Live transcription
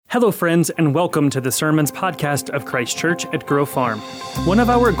Hello, friends, and welcome to the Sermons podcast of Christ Church at Grove Farm. One of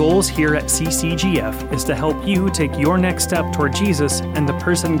our goals here at CCGF is to help you take your next step toward Jesus and the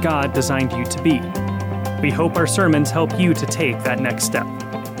person God designed you to be. We hope our sermons help you to take that next step.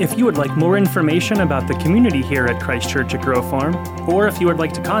 If you would like more information about the community here at Christ Church at Grove Farm, or if you would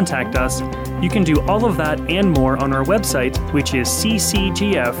like to contact us, you can do all of that and more on our website, which is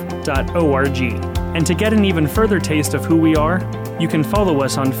ccgf.org. And to get an even further taste of who we are, you can follow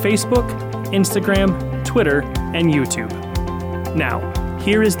us on Facebook, Instagram, Twitter, and YouTube. Now,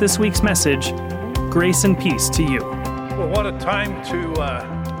 here is this week's message. Grace and peace to you. Well, what a time to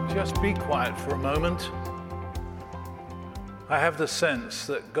just be quiet for a moment. I have the sense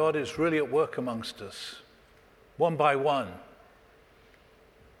that God is really at work amongst us, one by one.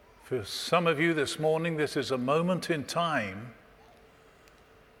 For some of you this morning, this is a moment in time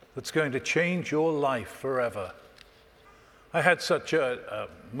that's going to change your life forever. I had such a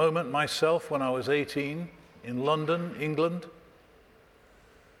moment myself when I was 18 in London, England.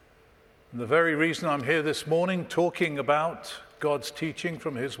 And the very reason I'm here this morning talking about God's teaching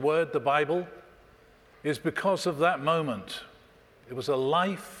from His Word, the Bible, is because of that moment. It was a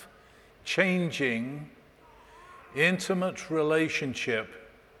life-changing, intimate relationship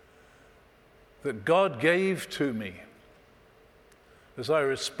that God gave to me as I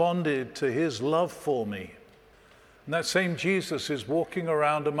responded to His love for me. And that same Jesus is walking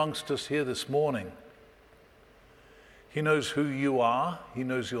around amongst us here this morning. He knows who you are. He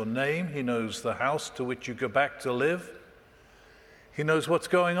knows your name. He knows the house to which you go back to live. He knows what's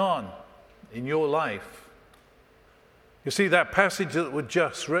going on in your life. You see, that passage that was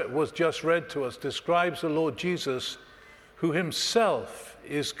just read to us describes the Lord Jesus, who Himself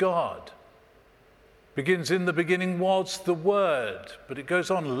is God. Begins, in the beginning was the Word. But it goes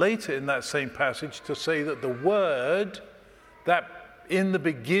on later in that same passage to say that the Word, that in the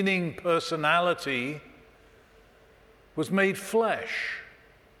beginning personality, was made flesh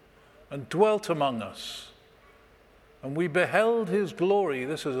and dwelt among us. And we beheld His glory.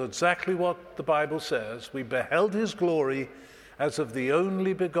 This is exactly what the Bible says. We beheld His glory as of the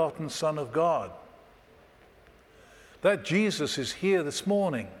only begotten Son of God. That Jesus is here this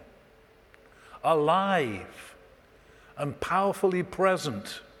morning, alive and powerfully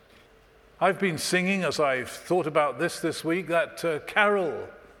present. I've been singing, as I've thought about this week, that carol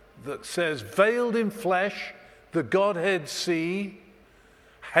that says, "Veiled in flesh, the Godhead see,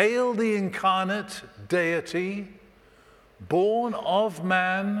 hail the incarnate deity, born of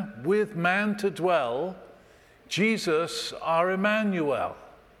man, with man to dwell, Jesus our Emmanuel."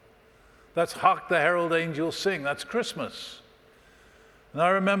 That's Hark the Herald Angels Sing. That's Christmas. And I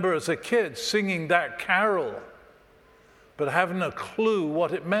remember as a kid singing that carol, but having a clue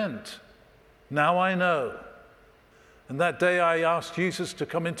what it meant. Now I know. And that day I asked Jesus to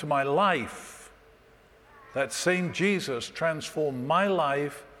come into my life. That same Jesus transformed my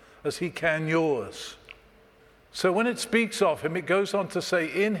life as He can yours. So when it speaks of Him, it goes on to say,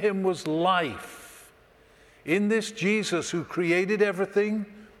 in Him was life. In this Jesus who created everything,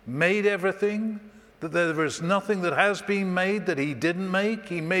 made everything, that there is nothing that has been made that He didn't make.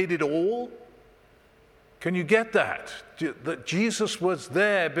 He made it all. Can you get that? That Jesus was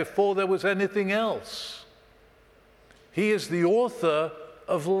there before there was anything else. He is the author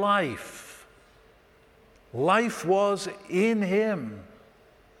of life. Life was in Him.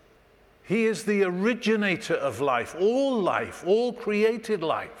 He is the originator of life, all created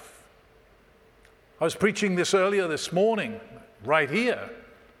life. I was preaching this earlier this morning, right here.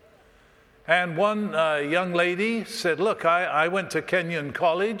 And one young lady said, look, I went to Kenyon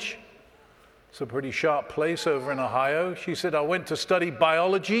College. It's a pretty sharp place over in Ohio. She said, I went to study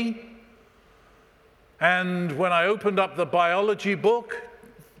biology. And when I opened up the biology book,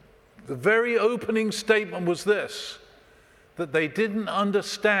 the very opening statement was this, that they didn't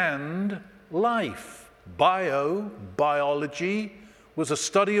understand life. Biology was a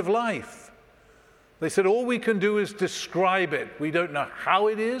study of life. They said, all we can do is describe it. We don't know how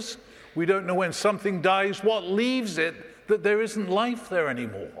it is. We don't know when something dies, what leaves it, that there isn't life there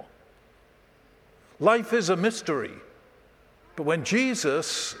anymore. Life is a mystery. But when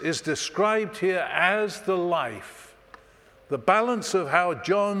Jesus is described here as the life, the balance of how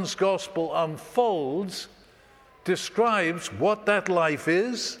John's gospel unfolds describes what that life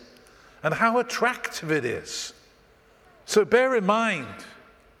is and how attractive it is. So bear in mind,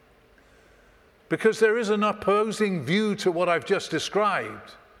 because there is an opposing view to what I've just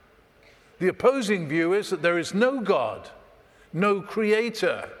described. The opposing view is that there is no God, no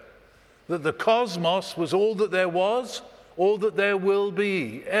creator, that the cosmos was all that there was, all that there will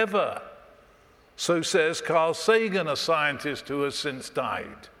be, ever. So says Carl Sagan, a scientist who has since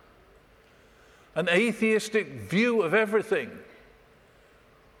died. an atheistic view of everything.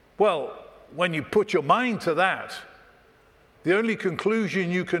 Well, when you put your mind to that, the only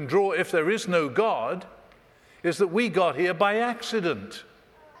conclusion you can draw if there is no God is that we got here by accident.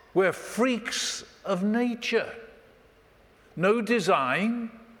 We're freaks of nature. No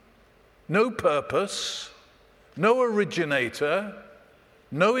design, no purpose, no originator,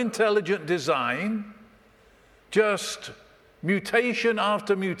 no intelligent design, just mutation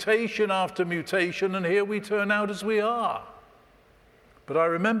after mutation after mutation, and here we turn out as we are. But I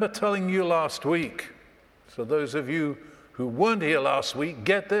remember telling you last week, so those of you who weren't here last week,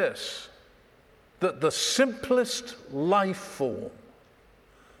 get this, that the simplest life form,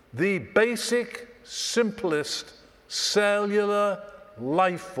 the basic, simplest cellular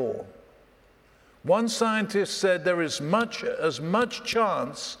life form, one scientist said there is as much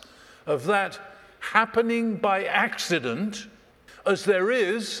chance of that happening by accident as there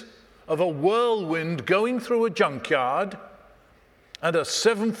is of a whirlwind going through a junkyard and a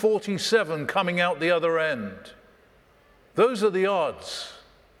 747 coming out the other end. Those are the odds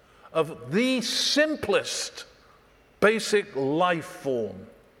of the simplest basic life form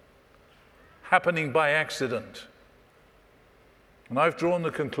happening by accident. And I've drawn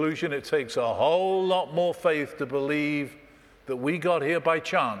the conclusion it takes a whole lot more faith to believe that we got here by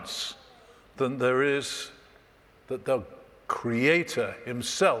chance than there is that the Creator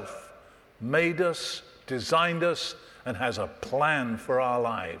himself made us, designed us, and has a plan for our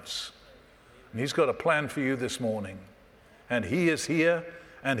lives. And he's got a plan for you this morning. And he is here,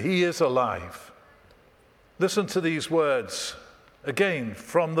 and he is alive. Listen to these words, again,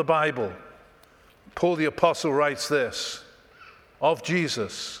 from the Bible. Paul the Apostle writes this, of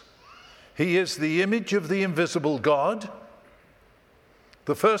Jesus: he is the image of the invisible God,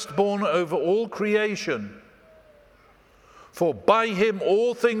 the firstborn over all creation. For by him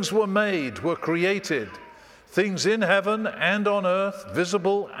all things were made, were created, things in heaven and on earth,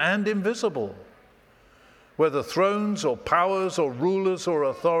 visible and invisible. Whether thrones or powers or rulers or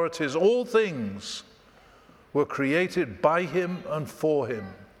authorities, all things were created by him and for him.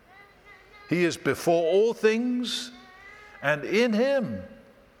 He is before all things, and in him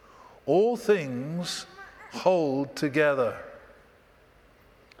all things hold together.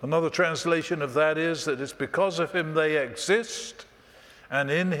 Another translation of that is that it's because of him they exist, and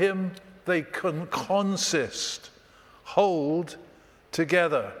in him they consist, hold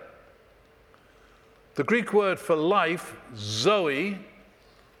together. The Greek word for life, Zoe,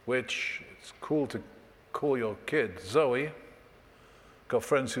 which it's cool to call your kid Zoe. Got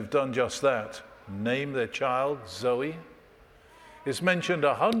friends who've done just that. Name their child Zoe. Is mentioned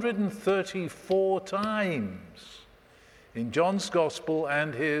 134 times in John's Gospel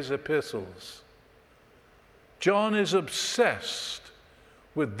and his epistles. John is obsessed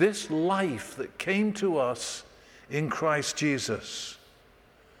with this life that came to us in Christ Jesus.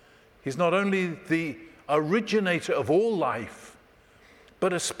 He's not only the originator of all life,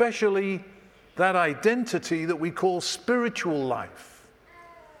 but especially that identity that we call spiritual life,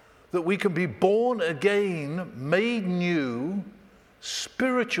 that we can be born again, made new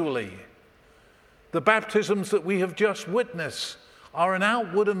spiritually. The baptisms that we have just witnessed are an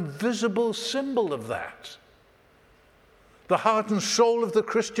outward and visible symbol of that. The heart and soul of the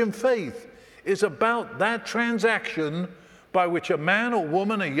Christian faith is about that transaction by which a man or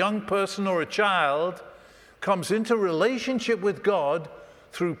woman, a young person or a child, comes into relationship with God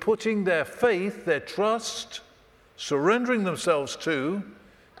through putting their faith, their trust, surrendering themselves to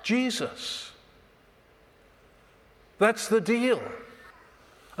Jesus. That's the deal.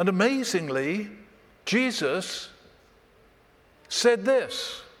 And amazingly, Jesus said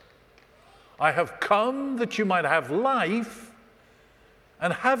this: I have come that you might have life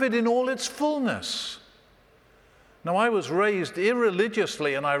and have it in all its fullness. Now, I was raised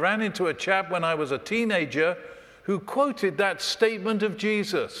irreligiously, and I ran into a chap when I was a teenager who quoted that statement of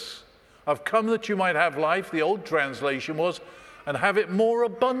Jesus. I've come that you might have life, the old translation was, and have it more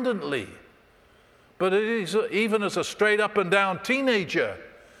abundantly. But it is, even as a straight up and down teenager,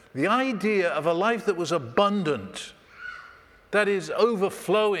 the idea of a life that was abundant, that is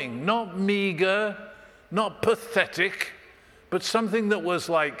overflowing, not meager, not pathetic, but something that was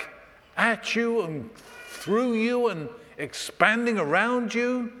like at you and through you and expanding around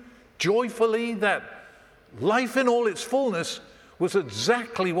you joyfully, that life in all its fullness was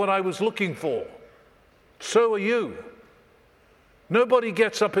exactly what I was looking for. So are you. Nobody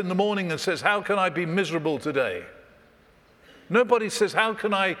gets up in the morning and says, how can I be miserable today? Nobody says, how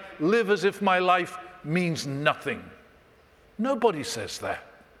can I live as if my life means nothing? Nobody says that.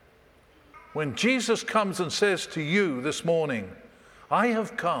 When Jesus comes and says to you this morning, I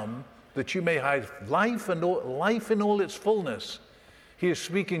have come that you may have life and life in all its fullness. He is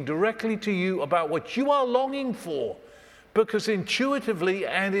speaking directly to you about what you are longing for, because intuitively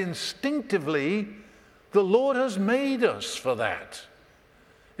and instinctively, the Lord has made us for that.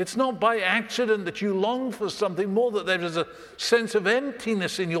 It's not by accident that you long for something more, that there is a sense of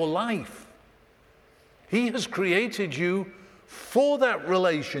emptiness in your life. He has created you for that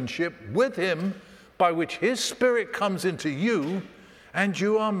relationship with Him, by which His Spirit comes into you, and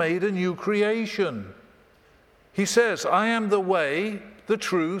you are made a new creation. He says, I am the way, the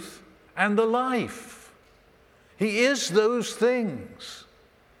truth, and the life. He is those things.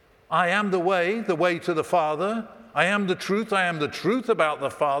 I am the way to the Father. I am the truth about the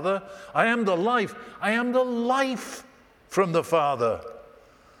Father. I am the life from the Father.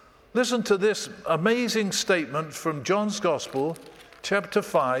 Listen to this amazing statement from John's Gospel, chapter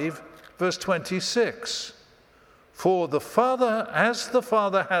 5, verse 26. For the Father, as the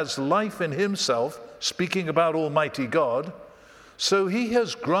Father has life in Himself, speaking about Almighty God, so He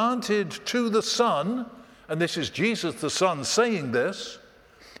has granted to the Son, and this is Jesus the Son saying this,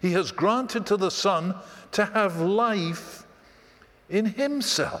 He has granted to the Son to have life in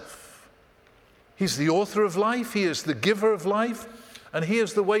Himself. He's the author of life, He is the giver of life, and He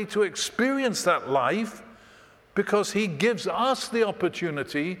is the way to experience that life, because He gives us the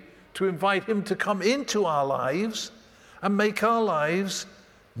opportunity to invite Him to come into our lives and make our lives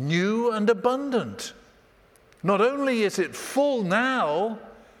new and abundant. Not only is it full now,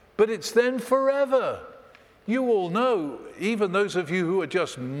 but it's then forever. You all know, even those of you who are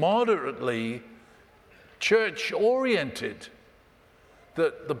just moderately church-oriented,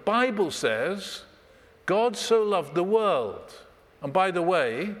 that the Bible says, God so loved the world. And by the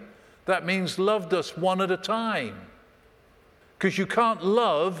way, that means loved us one at a time. Because you can't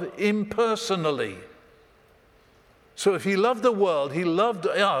love impersonally. So if He loved the world, He loved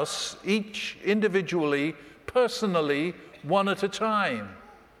us, each individually, personally, one at a time.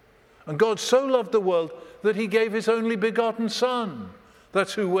 And God so loved the world that He gave His only begotten Son.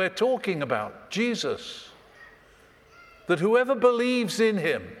 That's who we're talking about, Jesus. That whoever believes in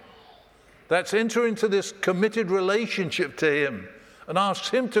Him, that's enter into this committed relationship to Him and asks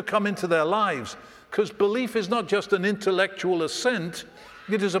Him to come into their lives. Because belief is not just an intellectual assent,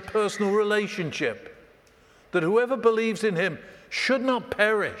 it is a personal relationship. That whoever believes in Him should not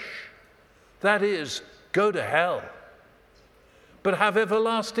perish, that is, go to hell, but have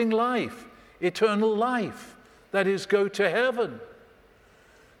everlasting life, eternal life, that is, go to heaven.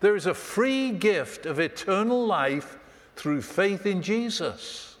 There is a free gift of eternal life through faith in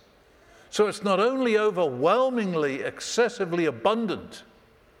Jesus. So it's not only overwhelmingly, excessively abundant,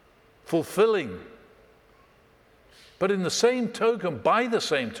 fulfilling, but in the same token, by the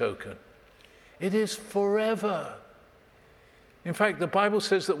same token, it is forever. In fact, the Bible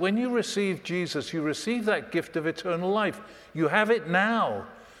says that when you receive Jesus, you receive that gift of eternal life. You have it now.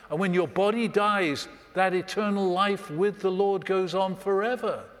 And when your body dies, that eternal life with the Lord goes on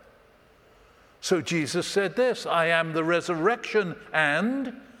forever. So Jesus said this, I am the resurrection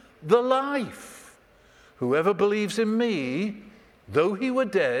and the life. Whoever believes in me, though he were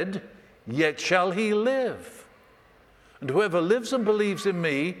dead, yet shall he live. And whoever lives and believes in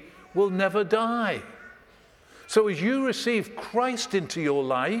me will never die. So as you receive Christ into your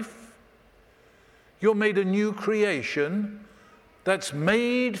life, you're made a new creation that's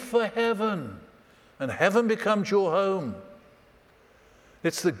made for heaven. And heaven becomes your home.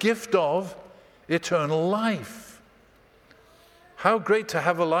 It's the gift of eternal life. How great to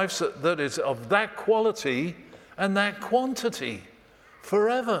have a life that is of that quality and that quantity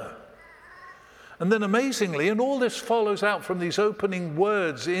forever. And then amazingly, and all this follows out from these opening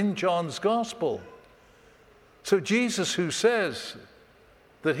words in John's Gospel. So Jesus, who says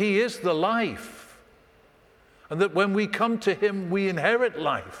that He is the life, and that when we come to Him, we inherit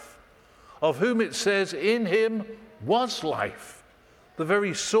life, of whom it says, in Him was life, the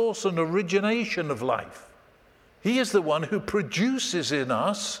very source and origination of life. He is the one who produces in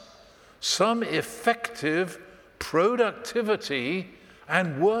us some effective productivity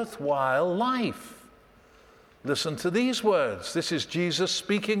and worthwhile life. Listen to these words. This is Jesus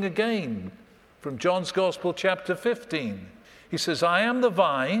speaking again from John's Gospel, chapter 15. He says, I am the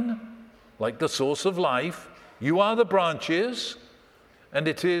vine, like the source of life. You are the branches, and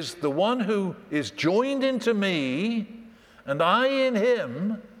it is the one who is joined into me, and I in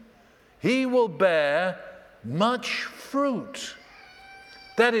him. He will bear much fruit.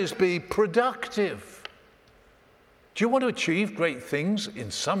 That is, be productive. Do you want to achieve great things in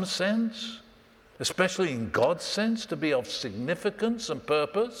some sense? Especially in God's sense, to be of significance and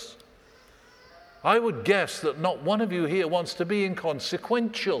purpose? I would guess that not one of you here wants to be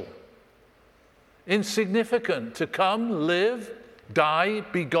inconsequential. insignificant, to come, live, die,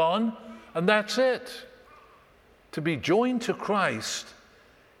 be gone, and that's it. To be joined to Christ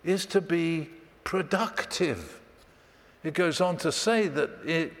is to be productive. It goes on to say that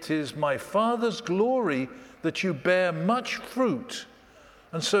it is my Father's glory that you bear much fruit,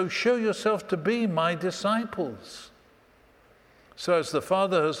 and so show yourself to be my disciples. So as the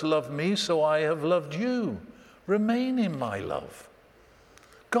Father has loved me, so I have loved you. Remain in my love.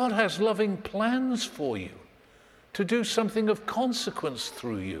 God has loving plans for you to do something of consequence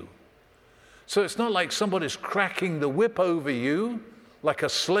through you. So it's not like somebody's cracking the whip over you like a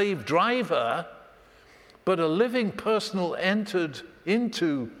slave driver, but a living person entered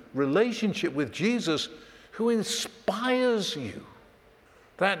into relationship with Jesus who inspires you.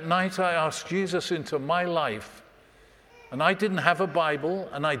 That night I asked Jesus into my life, and I didn't have a Bible,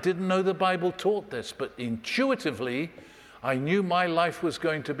 and I didn't know the Bible taught this, but intuitively I knew my life was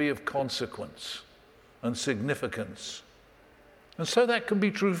going to be of consequence and significance. And so that can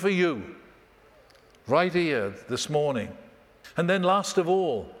be true for you, right here this morning. And then last of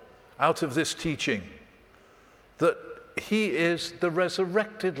all, out of this teaching, that he is the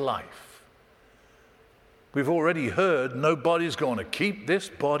resurrected life. We've already heard nobody's going to keep this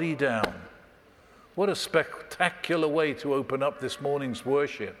body down. What a spectacular way to open up this morning's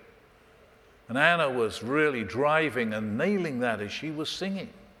worship. And Anna was really driving and nailing that as she was singing.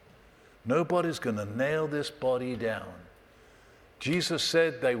 Nobody's going to nail this body down. Jesus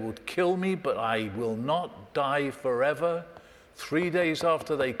said, they will kill me, but I will not die forever. 3 days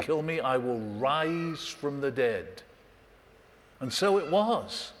after they kill me, I will rise from the dead. And so it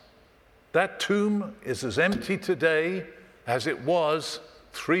was. That tomb is as empty today as it was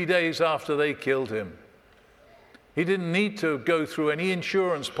 3 days after they killed him. He didn't need to go through any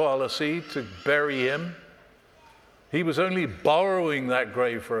insurance policy to bury him. He was only borrowing that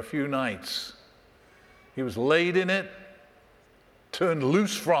grave for a few nights. He was laid in it, turned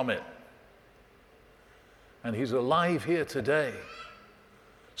loose from it. And he's alive here today.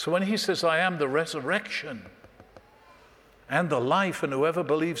 So when he says, I am the resurrection and the life, and whoever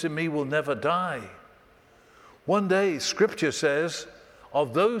believes in me will never die. One day, Scripture says,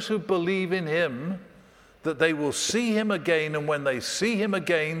 of those who believe in him, that they will see him again, and when they see him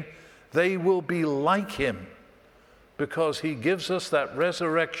again, they will be like him, because he gives us that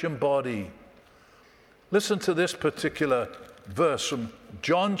resurrection body. Listen to this particular verse from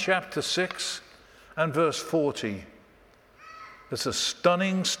John chapter 6 and verse 40. It's a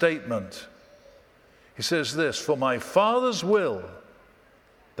stunning statement. He says this, for my Father's will,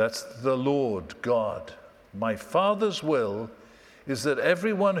 that's the Lord God, my Father's will is that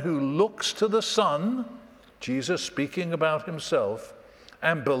everyone who looks to the Son, Jesus speaking about himself,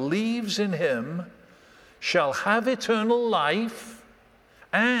 and believes in him shall have eternal life,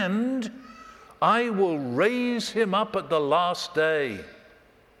 and I will raise him up at the last day.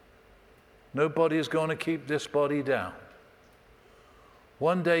 Nobody is going to keep this body down.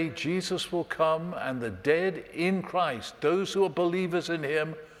 One day Jesus will come, and the dead in Christ, those who are believers in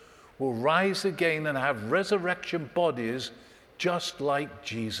him, will rise again and have resurrection bodies just like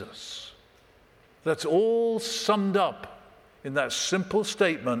Jesus. That's all summed up in that simple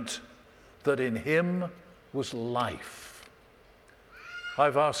statement that in him was life.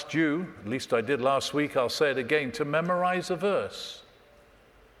 I've asked you, at least I did last week, I'll say it again, to memorize a verse.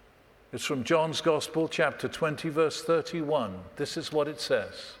 It's from John's Gospel, chapter 20, verse 31. This is what it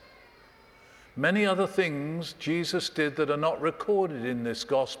says. Many other things Jesus did that are not recorded in this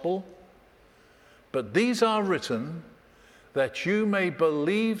gospel, but these are written that you may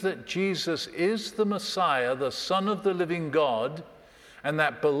believe that Jesus is the Messiah, the Son of the living God, and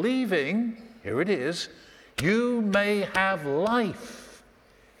that believing, here it is, you may have life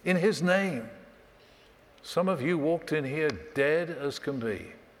in his name. Some of you walked in here dead as can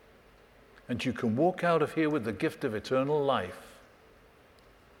be, and you can walk out of here with the gift of eternal life.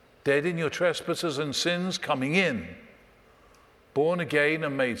 Dead in your trespasses and sins, coming in, born again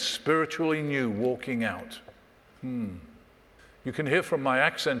and made spiritually new, walking out. You can hear from my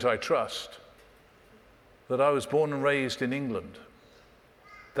accent, I trust, that I was born and raised in England.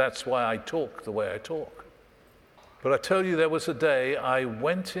 That's why I talk the way I talk. But I tell you, there was a day I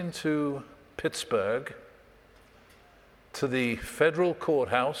went into Pittsburgh to the federal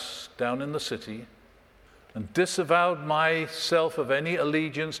courthouse down in the city and disavowed myself of any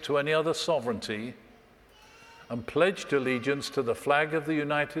allegiance to any other sovereignty and pledged allegiance to the flag of the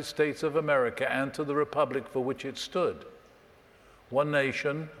United States of America and to the republic for which it stood. One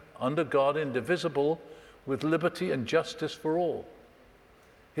nation, under God, indivisible, with liberty and justice for all.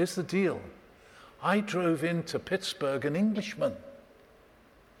 Here's the deal. I drove into Pittsburgh an Englishman.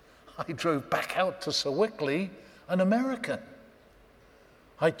 I drove back out to Sewickley an American.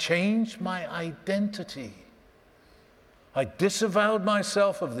 I changed my identity. I disavowed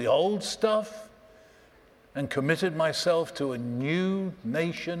myself of the old stuff and committed myself to a new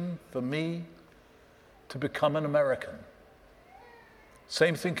nation for me to become an American.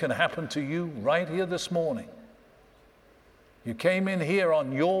 Same thing can happen to you right here this morning. You came in here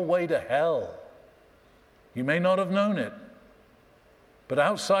on your way to hell. You may not have known it, but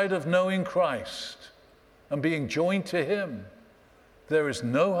outside of knowing Christ and being joined to him, there is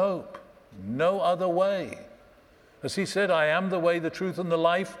no hope, no other way. As he said, I am the way, the truth, and the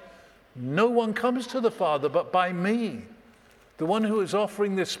life. No one comes to the Father but by me. The one who is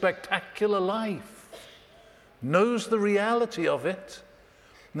offering this spectacular life knows the reality of it.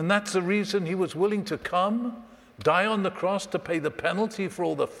 And that's the reason he was willing to come, die on the cross to pay the penalty for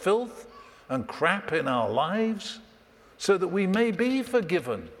all the filth and crap in our lives, so that we may be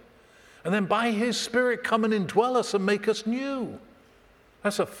forgiven. And then by his Spirit come and indwell us and make us new.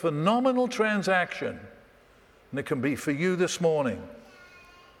 That's a phenomenal transaction. And it can be for you this morning.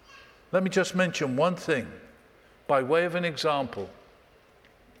 Let me just mention one thing by way of an example.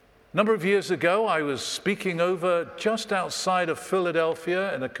 A number of years ago, I was speaking over just outside of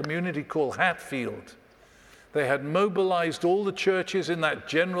Philadelphia in a community called Hatfield. They had mobilized all the churches in that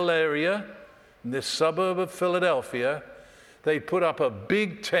general area, in this suburb of Philadelphia. They put up a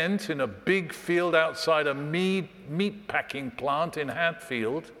big tent in a big field outside a meat packing plant in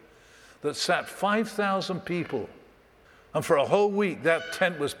Hatfield that sat 5,000 people. And for a whole week, that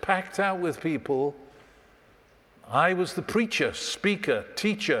tent was packed out with people. I was the preacher, speaker,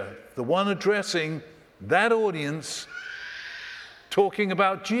 teacher, the one addressing that audience, talking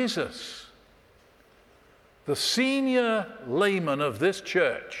about Jesus. The senior layman of this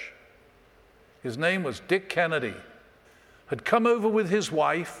church, his name was Dick Kennedy, had come over with his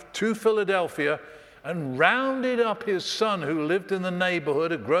wife to Philadelphia and rounded up his son who lived in the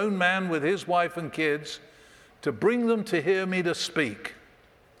neighborhood, a grown man with his wife and kids, to bring them to hear me to speak.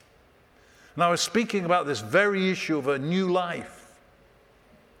 And I was speaking about this very issue of a new life.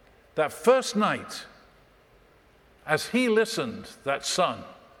 That first night, as he listened, that son,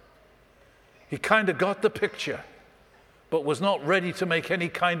 he kind of got the picture, but was not ready to make any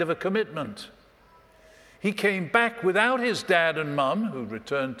kind of a commitment. He came back without his dad and mom, who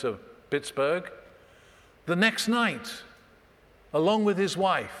returned to Pittsburgh, the next night, along with his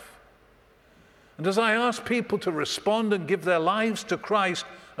wife. And as I asked people to respond and give their lives to Christ,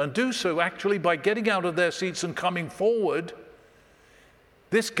 and do so actually by getting out of their seats and coming forward,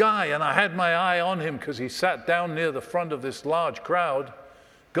 this guy, and I had my eye on him because he sat down near the front of this large crowd,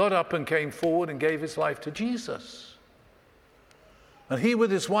 got up and came forward and gave his life to Jesus. And he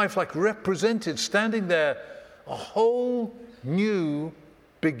with his wife represented, standing there, a whole new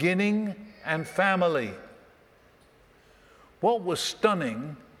beginning and family. What was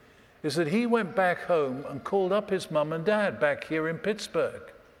stunning is that he went back home and called up his mum and dad back here in Pittsburgh.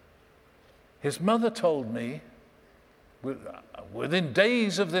 His mother told me, within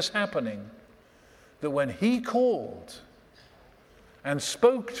days of this happening, that when he called and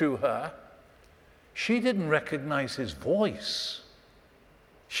spoke to her, she didn't recognize his voice.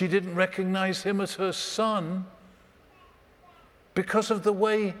 She didn't recognize him as her son because of the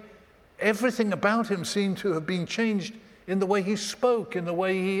way everything about him seemed to have been changed in the way he spoke, in the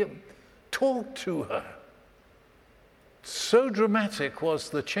way he talked to her. So dramatic was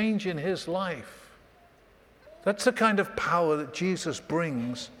the change in his life. That's the kind of power that Jesus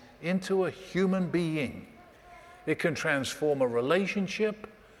brings into a human being. It can transform a relationship,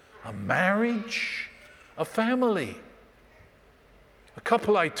 a marriage, a family. A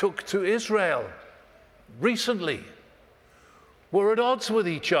couple I took to Israel recently were at odds with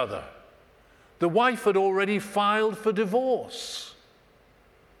each other. The wife had already filed for divorce.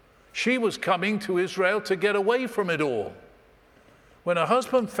 She was coming to Israel to get away from it all. When her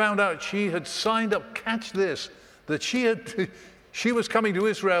husband found out she had signed up, catch this, that she was coming to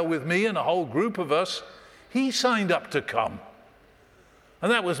Israel with me and a whole group of us, he signed up to come.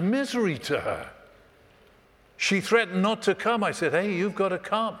 And that was misery to her. She threatened not to come. I said, hey, you've got to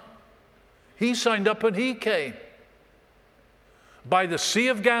come. He signed up and he came. By the Sea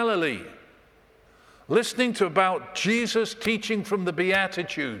of Galilee, listening to about Jesus teaching from the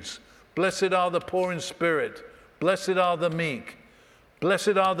Beatitudes. Blessed are the poor in spirit. Blessed are the meek.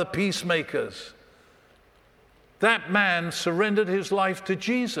 Blessed are the peacemakers. That man surrendered his life to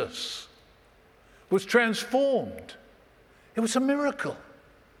Jesus, was transformed. It was a miracle.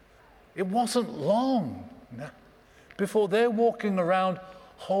 It wasn't long before they're walking around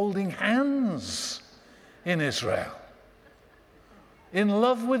holding hands in Israel. in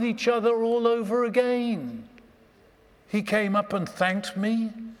love with each other all over again. He came up and thanked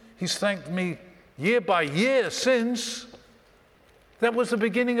me. He's thanked me year by year since. That was the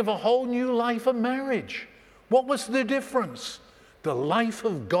beginning of a whole new life of marriage. What was the difference? The life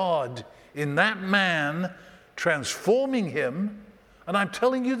of God in that man, transforming him. And I'm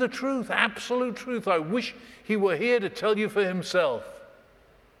telling you the truth, absolute truth. I wish he were here to tell you for himself.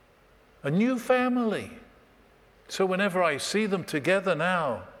 A new family. So whenever I see them together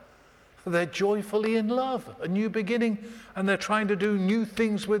now, they're joyfully in love, a new beginning, and they're trying to do new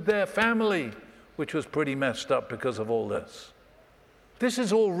things with their family, which was pretty messed up because of all this. This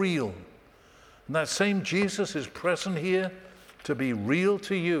is all real. And that same Jesus is present here to be real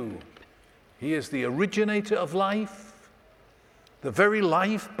to you. He is the originator of life, the very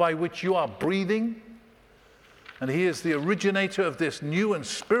life by which you are breathing. And he is the originator of this new and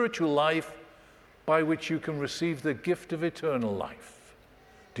spiritual life by which you can receive the gift of eternal life.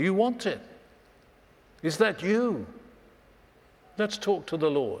 Do you want it? Is that you? Let's talk to the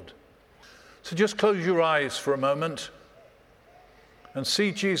Lord. So just close your eyes for a moment and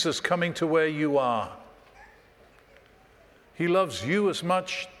see Jesus coming to where you are. He loves you as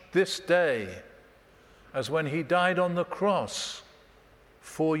much this day as when he died on the cross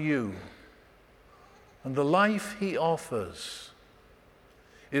for you. And the life he offers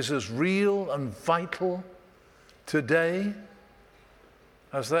is as real and vital today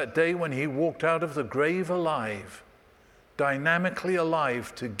as that day when he walked out of the grave alive, dynamically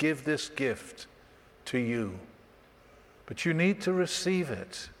alive to give this gift to you. But you need to receive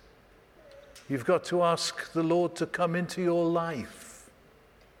it. You've got to ask the Lord to come into your life.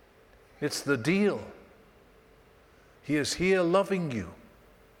 It's the deal. He is here loving you.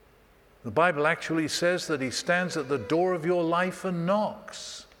 The Bible actually says that he stands at the door of your life and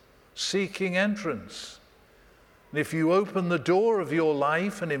knocks, seeking entrance. And if you open the door of your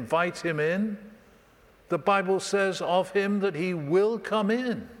life and invite him in, the Bible says of him that he will come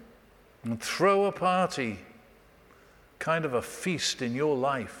in and throw a party, kind of a feast in your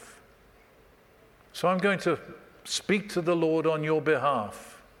life. So I'm going to speak to the Lord on your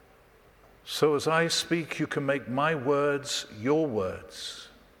behalf. So as I speak, you can make my words your words.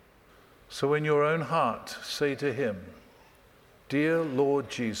 So in your own heart, say to him, "Dear Lord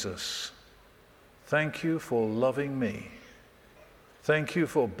Jesus, thank you for loving me. Thank you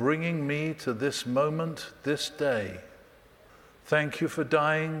for bringing me to this moment, this day. Thank you for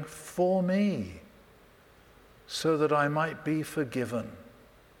dying for me so that I might be forgiven,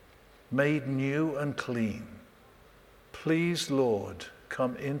 made new and clean. Please, Lord,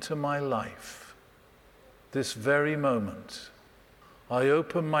 come into my life. This very moment, I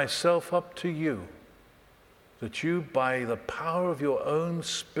open myself up to you, that you, by the power of your own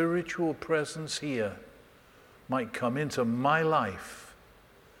spiritual presence here, might come into my life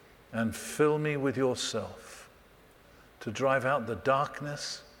and fill me with yourself, to drive out the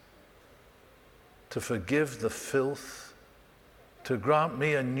darkness, to forgive the filth, to grant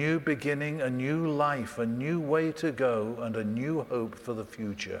me a new beginning, a new life, a new way to go, and a new hope for the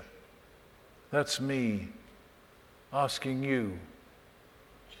future." That's me asking you,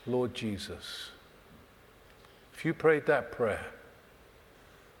 Lord Jesus. If you prayed that prayer,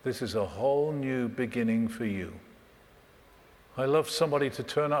 this is a whole new beginning for you. I love somebody to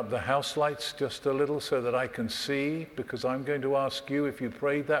turn up the house lights just a little so that I can see, because I'm going to ask you, if you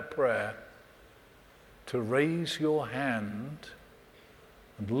prayed that prayer, to raise your hand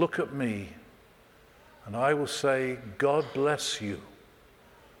and look at me, and I will say, "God bless you."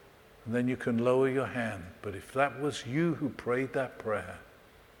 And then you can lower your hand. But if that was you who prayed that prayer,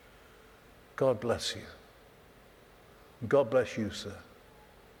 God bless you. God bless you, sir.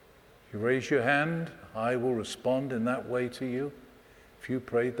 If you raise your hand, I will respond in that way to you. If you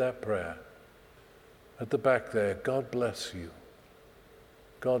prayed that prayer. At the back there, God bless you.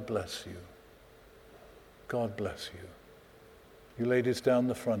 God bless you. God bless you. You ladies down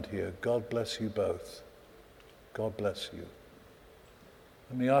the front here, God bless you both. God bless you.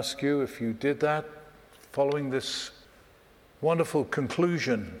 Let me ask you, if you did that, following this wonderful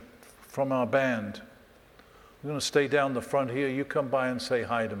conclusion from our band, we're going to stay down the front here. You come by and say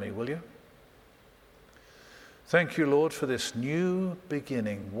hi to me, will you? Thank you, Lord, for this new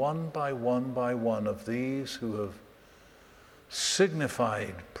beginning, one by one of these who have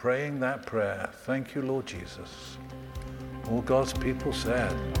signified praying that prayer. Thank you, Lord Jesus. All God's people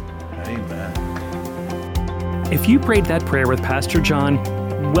said, amen. If you prayed that prayer with Pastor John,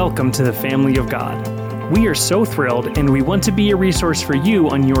 welcome to the family of God. We are so thrilled, and we want to be a resource for you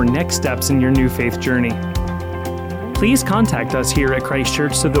on your next steps in your new faith journey. please contact us here at Christ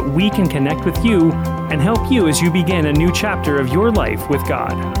Church so that we can connect with you and help you as you begin a new chapter of your life with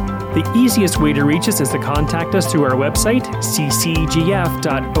God. The easiest way to reach us is to contact us through our website, ccgf.org,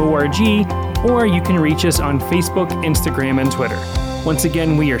 or you can reach us on Facebook, Instagram, and Twitter. Once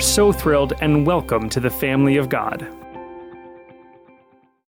again, we are so thrilled and welcome to the family of God.